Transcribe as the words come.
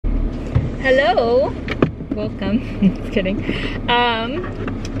Hello, welcome. Just kidding. I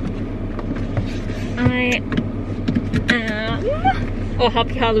am. Oh,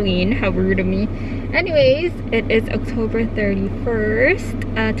 happy Halloween! How rude of me. Anyways, it is October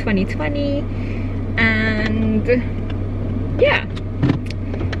 31st, 2020, and yeah,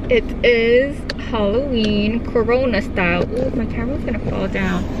 it is Halloween Corona style. Oh, my camera's gonna fall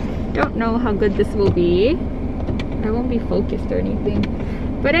down. Don't know how good this will be. I won't be focused or anything.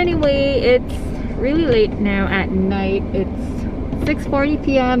 But anyway, it's really late now at night. It's 6:40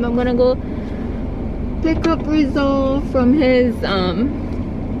 p.m. I'm gonna go pick up Rizal from his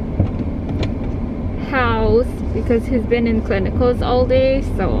house because he's been in clinicals all day,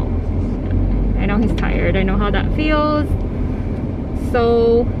 so I know he's tired. I know how that feels.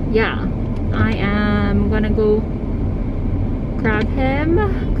 So yeah, I am gonna go grab him,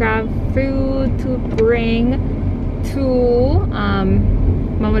 grab food to bring to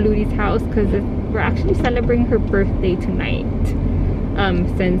Mama Ludy's house because we're actually celebrating her birthday tonight,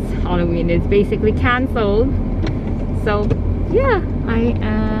 since Halloween is basically cancelled. So yeah, I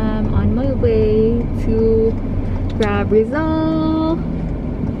am on my way to grab Rizal,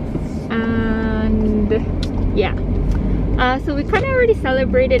 and yeah, so we kind of already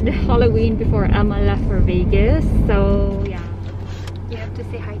celebrated Halloween before Emma left for Vegas. So yeah, you have to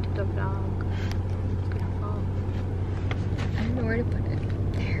say hi to the vlog. I don't know where to put it.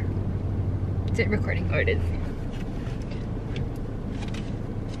 There. Is it recording? Oh, it is.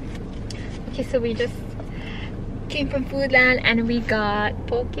 Okay, so we just came from Foodland and we got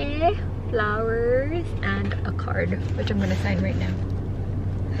poke, flowers, and a card, which I'm gonna sign right now.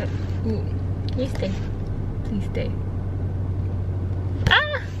 Ooh, can you stay? Please stay.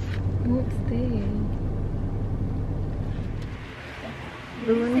 Ah! I won't stay.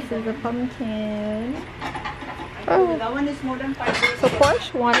 This is a pumpkin. Oh. That one is more than 5 days. So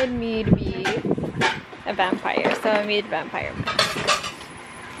Porsche wanted me to be a vampire, so I made vampire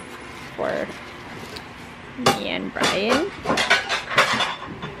for me and Brian. So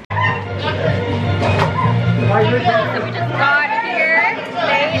we just got here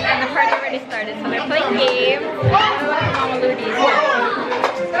late and the party already started, so they're playing games. Mama Ludy's.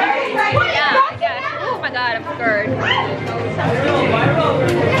 Yeah, I guess. Oh my god, I'm scared.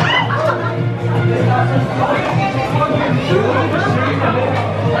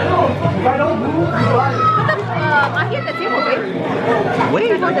 Aquí at the table, babe.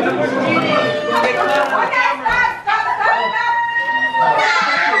 Wait.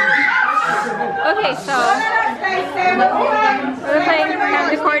 Okay, so we're playing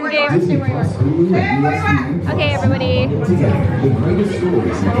Capricorn games. Okay, everybody.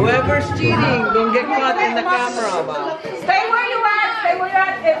 Whoever's cheating, don't get caught in the camera. Stay where you at. Stay where you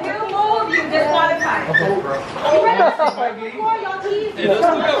at. If you move, you disqualify. Okay.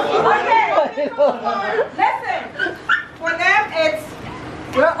 Listen. For them, it's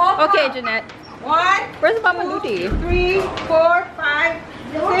we're all. Okay, Jeanette. 1, Where's Mama Ludy? 3, 4, 5,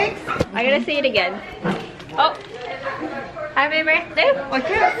 6. I gotta say it again. Oh, happy birthday! I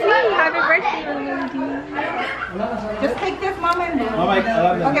can't see. Happy birthday, Ludy. Just take this, Mama, and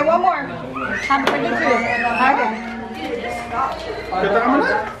okay, one more. Happy birthday to you. Okay.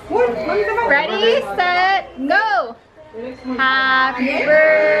 Ready, set, go! Happy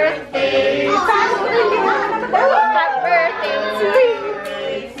birthday to you. Happy birthday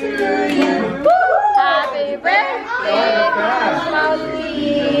to you. Happy birthday, Mama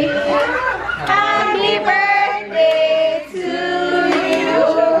Ludy. Happy birthday to you.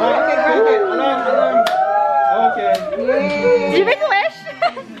 Okay. Did you make a wish?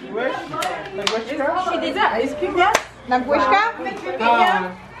 She did that. Ice cream, yeah? Nag-wish ka?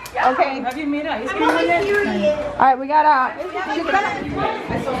 Okay. Have you made ice cream yet? Alright, we got She's gonna.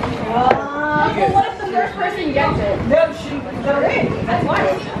 What if the first person gets it? No, they're in. That's why.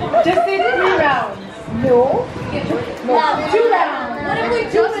 Just say 3 rounds. No. 2 rounds. What if we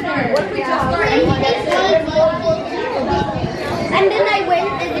just start? What if we just start and one gets it? And then I win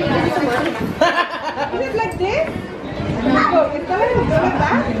and then you give me some money. Is it like this? Look, it's going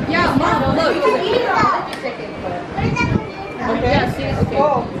back. Yeah, Mom, look. You can eat it all. Okay. Yeah, see, okay.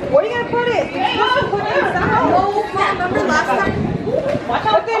 Oh, where are you gonna put it? You're supposed to put it inside. No, Mom, remember last time? Watch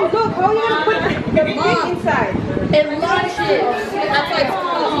out. But then look, how are you gonna put the thing inside? It launches. That's why it's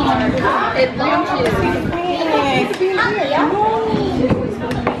called. It launches.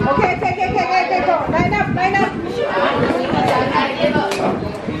 Okay, go. Line up.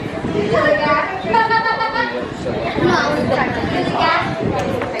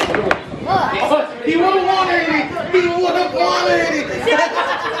 He wouldn't want any. He wouldn't want any.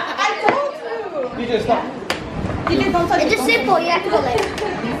 I told you. He just stopped. It's just simple, you have to go like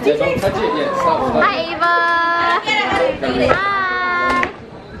Yeah, don't touch it yet. Stop. Hi, Ava. Hi.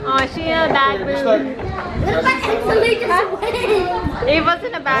 Oh, she in a bad mood. Ava's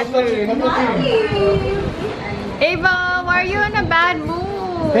in a bad mood. Ava, why are you in a bad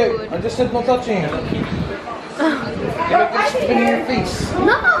mood? Hey, I just said no touching. Just spit in your face.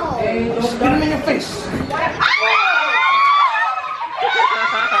 No. Just spit him in your face.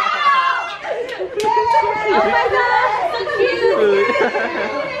 Oh my god, so cute!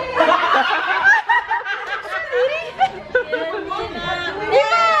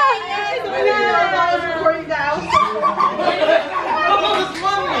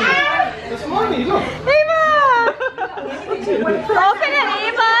 That's mommy, look. Ava! Open it,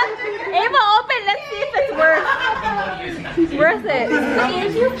 Ava! Ava, open, let's see if it's worth it.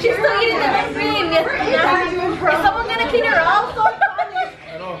 She's still eating the cream. Is someone gonna clean her up?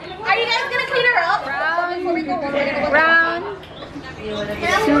 Are you guys gonna clean her up? Round 2.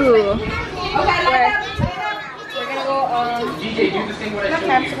 Okay, we're gonna go DJ, do the thing what I showed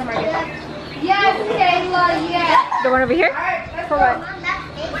you. supermarket. Yes, Kayla, yes. The one over here? For what?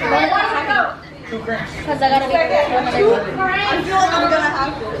 Because I gotta wait for one minute. I'm gonna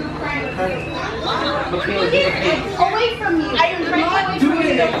have to. Away from you. Are you ready? Do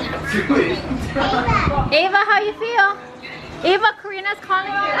it. Ava, how you feel? Ava, Karina's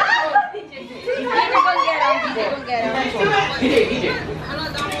calling you. DJ gonna get him. DJ gonna get him.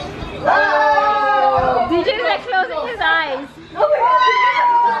 DJ's like closing his eyes.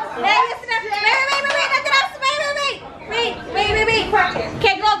 Hey, listen up. Wait.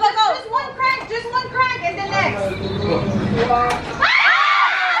 Okay, go. Just one crack, and then next.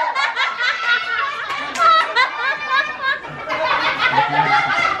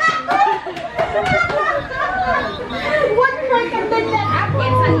 One crack, and then the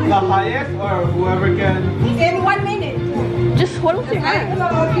apple. The highest or whoever can. In 1 minute. Just hold with your hand.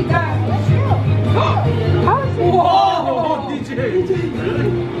 Whoa, DJ.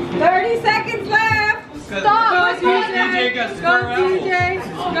 30 seconds left. Stop. DJ got Go, DJ.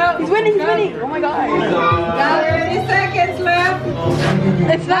 Go. He's winning. Oh my god. 30 seconds left.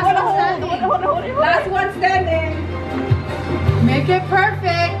 It's not gonna hold. Last one standing. Make it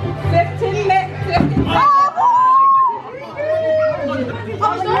perfect. 15 minutes. 15 seconds.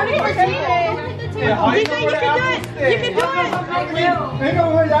 Yeah, DJ, you can do it. You can do it. Make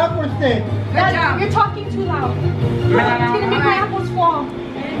over the apple stick. You're talking too loud. It's gonna make my apples fall.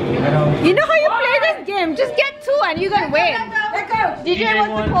 You know how you play this game? Just get 2 and you're gonna win. Let go. DJ was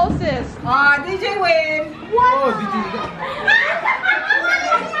the closest. DJ win. Oh, did you?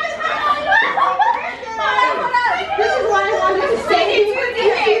 This is what I wanted to say. You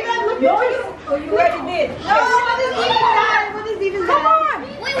already did. No, what is even that? What is even that? Come on.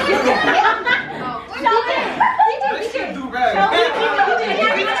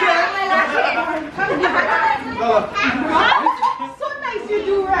 So nice you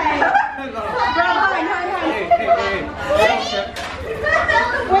do right.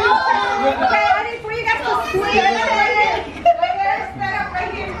 Okay, I need for you guys to sleep. Stand up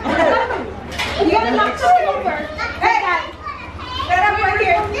right here. You gotta knock something over. Hey, stand up right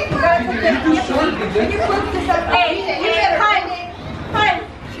here. You gotta put this. You put this up. Hey, you said hi. Hi.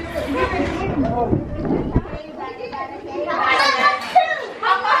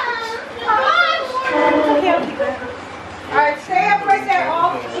 Alright, stay up right there.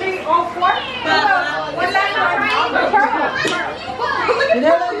 All 3, all 4. One last one.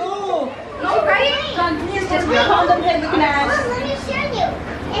 No, right? Just calm them head looking at us.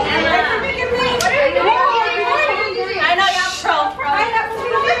 I know y'all pro.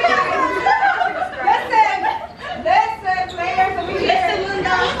 Listen, players over here.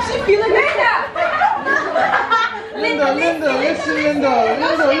 Linda, listen. Linda,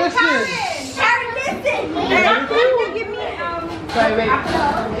 listen. Harry, listen. Hey, can you give me Wait.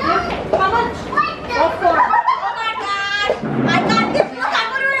 how much? What for? Oh my god! I got this. Look, I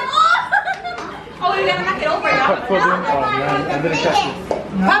put it on. Oh, you're gonna knock it over, yeah? Oh, man, I'm gonna catch it.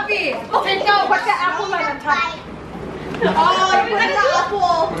 Puppy, put the apple on the top. Oh, you got the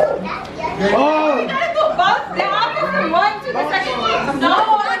apple. Oh! You gotta go bounce the apple from one to the second one. No,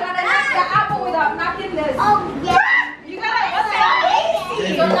 I gotta knock the apple without knocking this. Oh, yeah. You gotta knock the apple.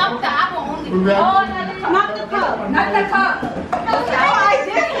 So knock the apple only. Oh, not the cup. Not the cup. Oh, I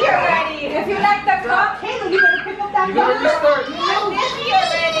did it already. If you like the cup, Kayla, you better pick up that You cup. gotta restart. I did it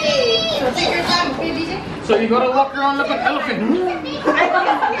already. So take your time, okay, DJ? So you gotta walk around like an elephant. I did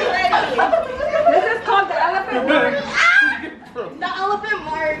it already. This is called the elephant march. The elephant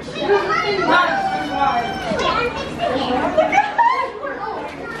march.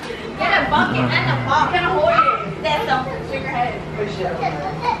 Get a bucket and a box. Can I hold it? That's the trigger head.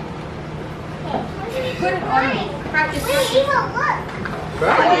 Put it on. Practice. Can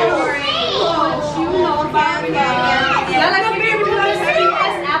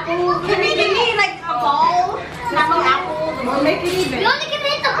we give me like a ball? Snapping apples? Or make it even. You only can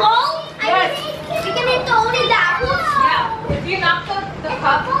hit the ball? Yes. You can hit only the apples? Yeah. If you knock the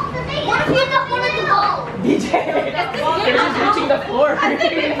cup. What if you don't want the ball? DJ. They're just reaching the floor. Alright.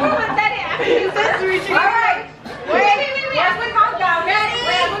 Wait. Where's my